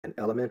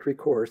Elementary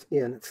Course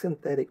in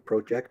Synthetic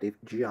Projective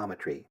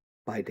Geometry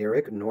by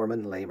Derrick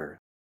Norman Lehmer.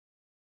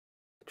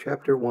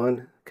 Chapter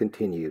 1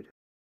 Continued.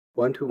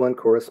 One-to-one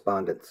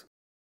Correspondence.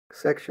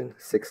 Section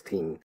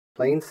 16.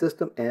 Plane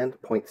System and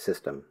Point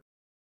System.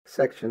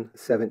 Section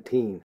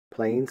 17.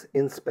 Planes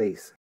in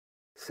Space.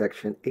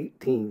 Section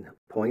 18.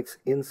 Points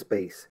in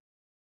Space.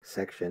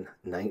 Section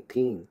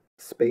 19.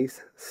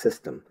 Space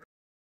System.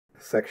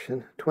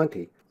 Section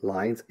 20.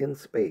 Lines in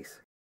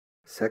Space.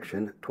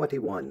 Section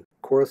 21.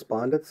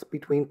 Correspondence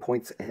between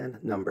points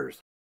and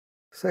numbers.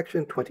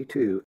 Section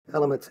 22.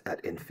 Elements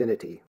at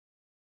infinity.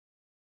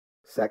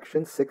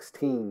 Section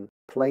 16.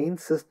 Plane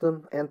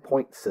System and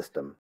Point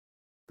System.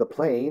 The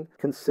plane,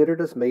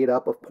 considered as made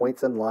up of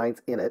points and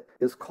lines in it,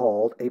 is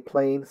called a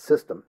plane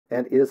system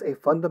and is a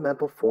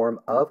fundamental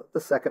form of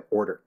the second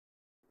order.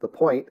 The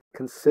point,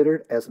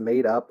 considered as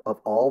made up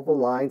of all the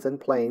lines and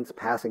planes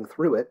passing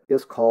through it,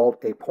 is called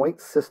a point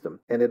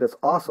system, and it is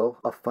also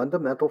a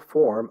fundamental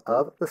form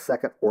of the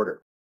second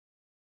order.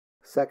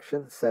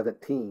 Section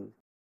 17.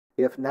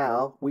 If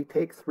now we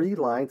take three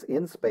lines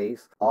in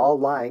space, all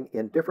lying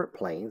in different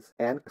planes,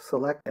 and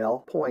select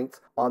L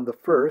points on the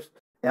first,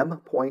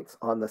 M points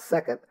on the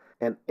second,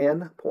 and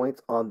N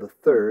points on the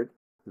third,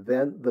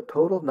 then the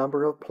total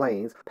number of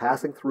planes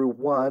passing through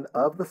one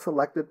of the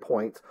selected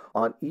points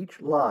on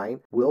each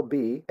line will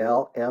be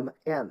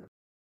LMN.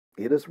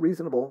 It is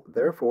reasonable,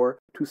 therefore,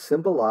 to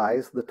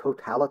symbolize the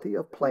totality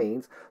of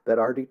planes that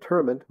are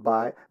determined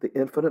by the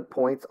infinite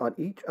points on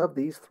each of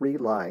these three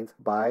lines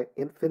by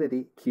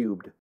infinity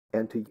cubed,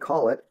 and to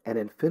call it an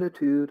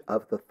infinitude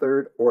of the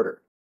third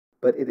order.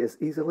 But it is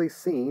easily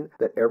seen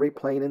that every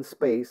plane in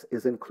space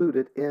is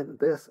included in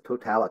this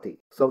totality,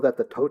 so that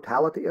the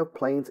totality of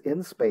planes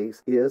in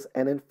space is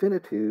an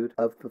infinitude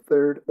of the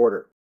third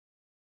order.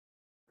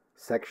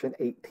 Section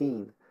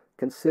 18.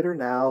 Consider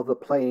now the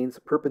planes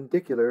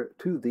perpendicular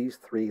to these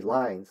three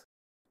lines.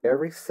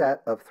 Every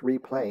set of three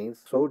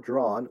planes so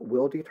drawn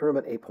will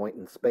determine a point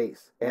in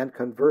space, and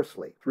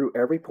conversely, through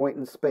every point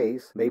in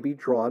space may be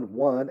drawn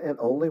one and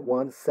only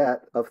one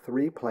set of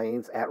three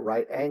planes at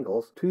right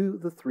angles to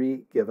the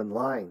three given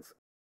lines.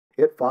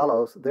 It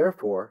follows,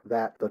 therefore,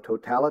 that the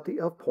totality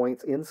of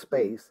points in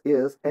space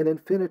is an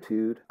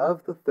infinitude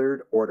of the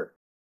third order.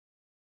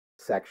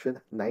 Section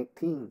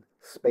 19.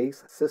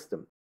 Space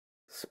System.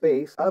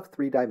 Space of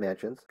three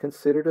dimensions,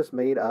 considered as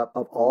made up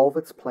of all of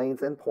its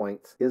planes and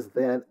points, is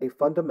then a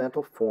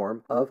fundamental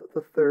form of the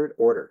third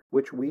order,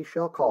 which we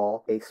shall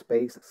call a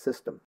space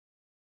system.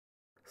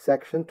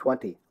 Section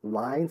 20.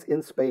 Lines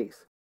in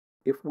space.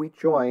 If we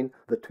join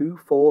the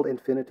two-fold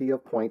infinity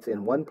of points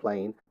in one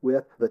plane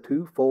with the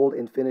two-fold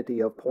infinity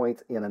of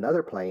points in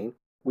another plane,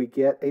 we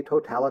get a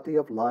totality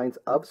of lines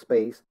of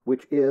space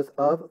which is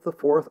of the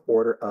fourth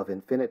order of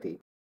infinity.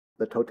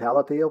 The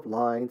totality of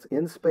lines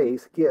in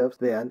space gives,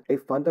 then, a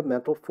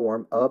fundamental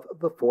form of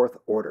the fourth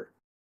order.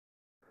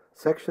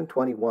 Section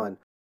 21.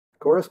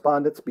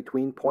 Correspondence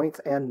between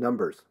points and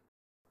numbers.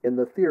 In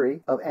the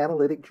theory of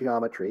analytic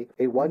geometry,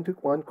 a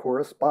one-to-one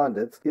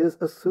correspondence is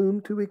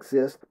assumed to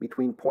exist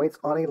between points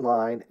on a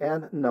line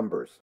and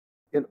numbers.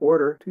 In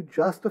order to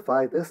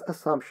justify this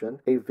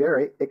assumption, a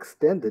very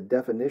extended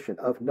definition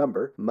of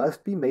number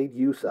must be made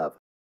use of.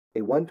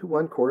 A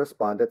one-to-one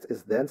correspondence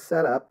is then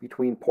set up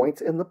between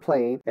points in the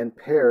plane and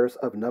pairs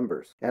of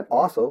numbers, and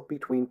also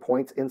between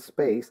points in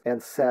space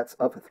and sets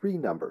of three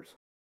numbers.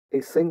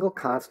 A single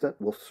constant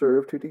will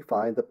serve to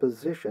define the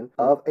position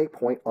of a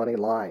point on a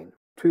line,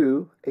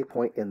 2, a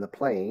point in the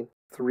plane,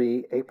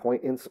 3, a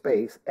point in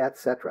space,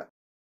 etc.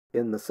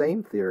 In the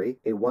same theory,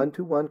 a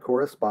one-to-one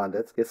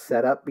correspondence is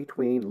set up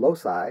between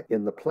loci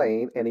in the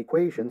plane and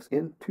equations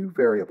in two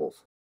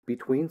variables,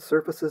 between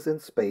surfaces in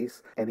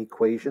space and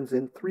equations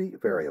in three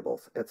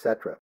variables,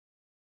 etc.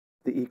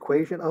 The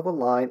equation of a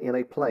line in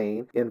a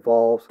plane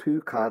involves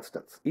two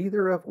constants,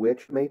 either of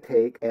which may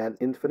take an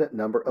infinite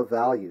number of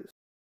values.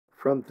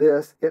 From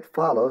this, it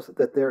follows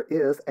that there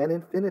is an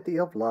infinity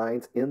of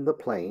lines in the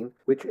plane,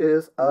 which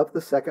is of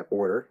the second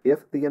order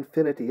if the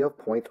infinity of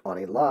points on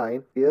a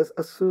line is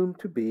assumed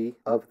to be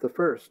of the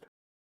first.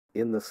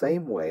 In the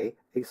same way,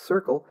 a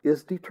circle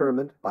is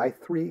determined by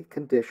three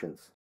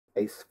conditions,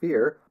 a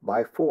sphere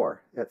by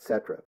 4,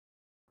 etc.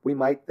 We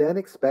might then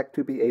expect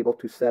to be able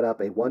to set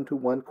up a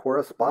one-to-one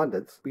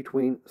correspondence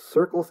between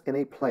circles in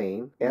a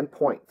plane and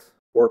points,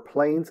 or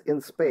planes in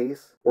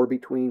space, or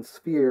between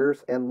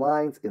spheres and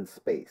lines in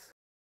space.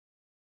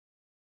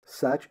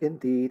 Such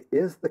indeed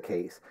is the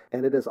case,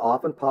 and it is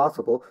often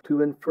possible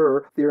to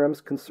infer theorems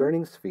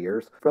concerning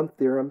spheres from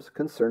theorems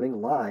concerning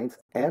lines,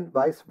 and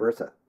vice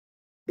versa.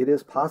 It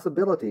is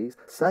possibilities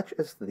such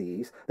as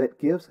these that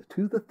gives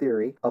to the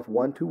theory of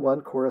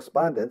one-to-one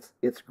correspondence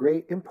its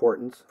great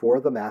importance for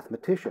the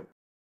mathematician.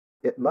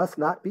 It must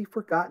not be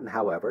forgotten,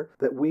 however,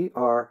 that we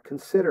are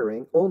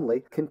considering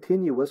only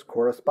continuous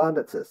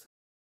correspondences.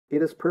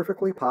 It is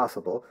perfectly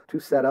possible to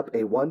set up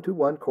a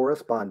one-to-one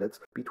correspondence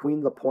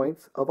between the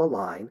points of a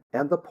line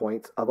and the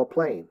points of a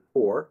plane,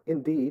 or,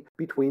 indeed,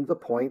 between the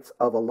points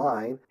of a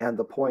line and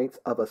the points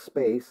of a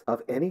space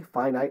of any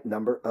finite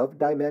number of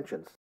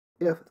dimensions.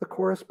 if the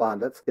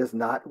correspondence is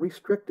not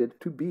restricted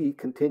to be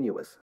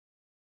continuous.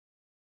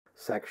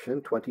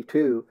 Section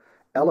 22.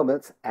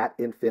 Elements at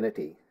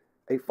infinity.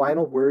 A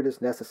final word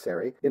is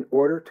necessary in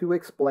order to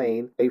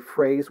explain a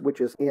phrase which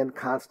is in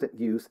constant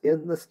use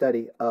in the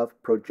study of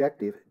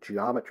projective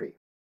geometry.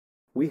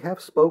 We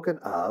have spoken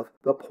of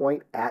the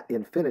point at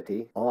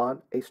infinity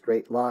on a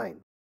straight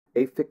line,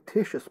 a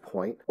fictitious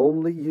point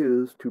only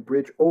used to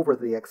bridge over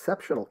the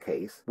exceptional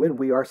case when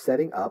we are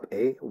setting up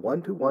a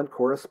one-to-one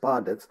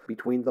correspondence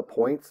between the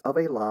points of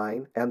a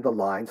line and the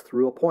lines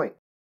through a point.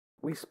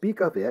 We speak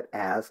of it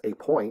as a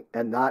point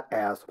and not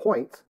as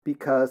points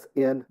because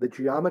in the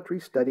geometry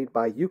studied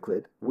by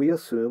Euclid, we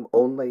assume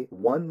only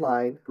one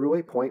line through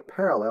a point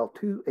parallel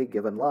to a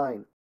given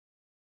line.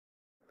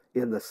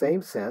 In the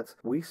same sense,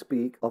 we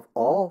speak of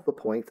all the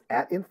points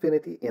at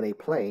infinity in a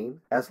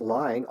plane as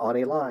lying on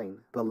a line,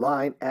 the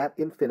line at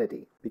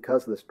infinity,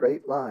 because the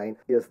straight line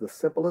is the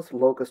simplest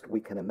locus we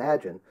can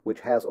imagine, which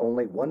has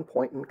only one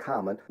point in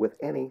common with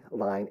any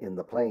line in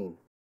the plane.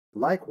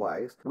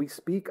 Likewise, we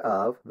speak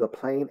of the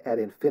plane at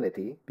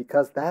infinity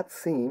because that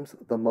seems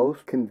the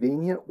most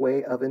convenient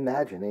way of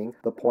imagining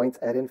the points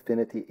at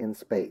infinity in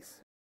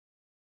space.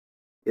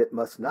 It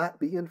must not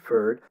be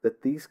inferred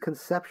that these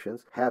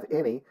conceptions have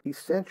any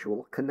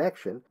essential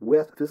connection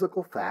with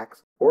physical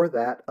facts or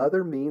that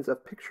other means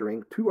of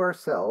picturing to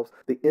ourselves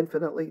the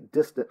infinitely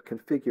distant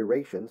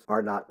configurations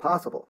are not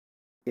possible.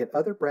 In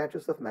other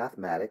branches of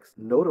mathematics,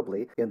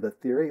 notably in the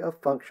theory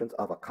of functions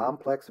of a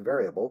complex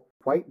variable,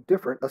 quite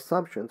different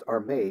assumptions are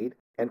made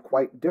and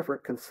quite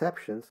different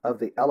conceptions of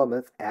the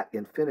elements at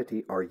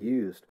infinity are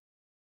used.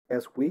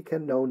 As we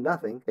can know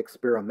nothing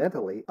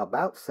experimentally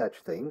about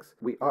such things,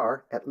 we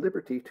are at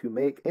liberty to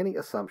make any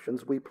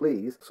assumptions we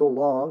please so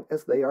long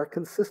as they are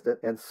consistent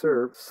and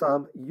serve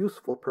some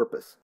useful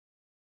purpose.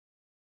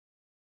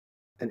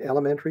 An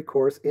elementary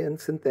course in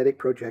synthetic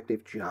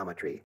projective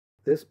geometry.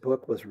 This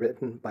book was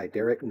written by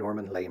Derrick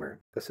Norman Lehmer,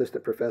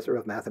 Assistant Professor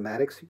of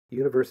Mathematics,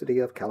 University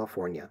of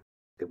California.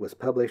 It was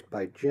published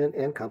by Ginn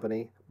 &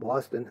 Company,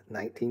 Boston,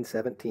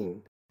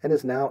 1917, and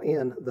is now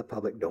in the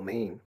public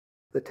domain.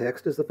 The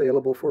text is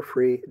available for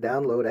free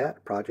download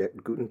at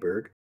Project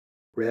Gutenberg,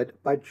 read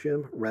by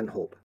Jim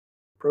Renholt.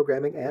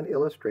 Programming and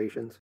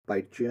illustrations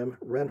by Jim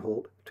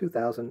Renholt,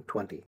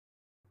 2020.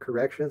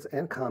 Corrections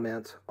and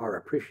comments are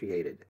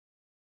appreciated.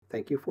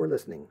 Thank you for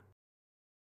listening.